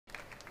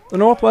The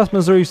Northwest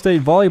Missouri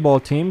State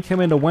Volleyball team came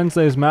into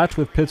Wednesday's match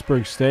with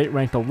Pittsburg State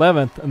ranked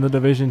 11th in the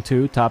Division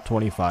II Top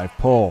 25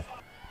 poll.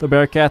 The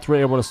Bearcats were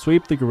able to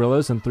sweep the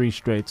Gorillas in 3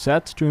 straight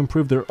sets to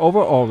improve their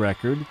overall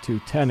record to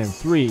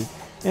 10-3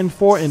 and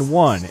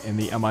 4-1 in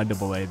the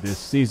MIAA this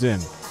season.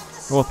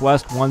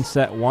 Northwest won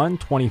Set 1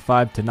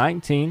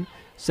 25-19,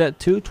 Set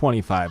 2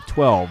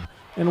 25-12,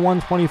 and won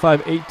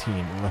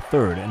 25-18 in the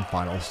third and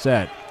final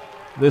set.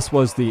 This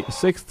was the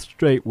 6th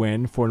straight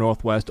win for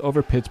Northwest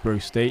over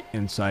Pittsburg State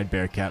inside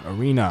Bearcat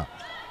Arena.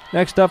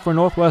 Next up for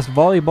Northwest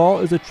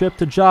Volleyball is a trip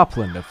to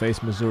Joplin to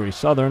face Missouri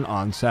Southern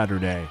on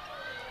Saturday.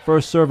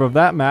 First serve of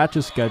that match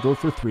is scheduled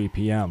for 3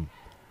 p.m.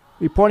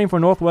 Reporting for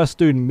Northwest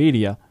Student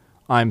Media,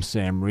 I'm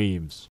Sam Reeves.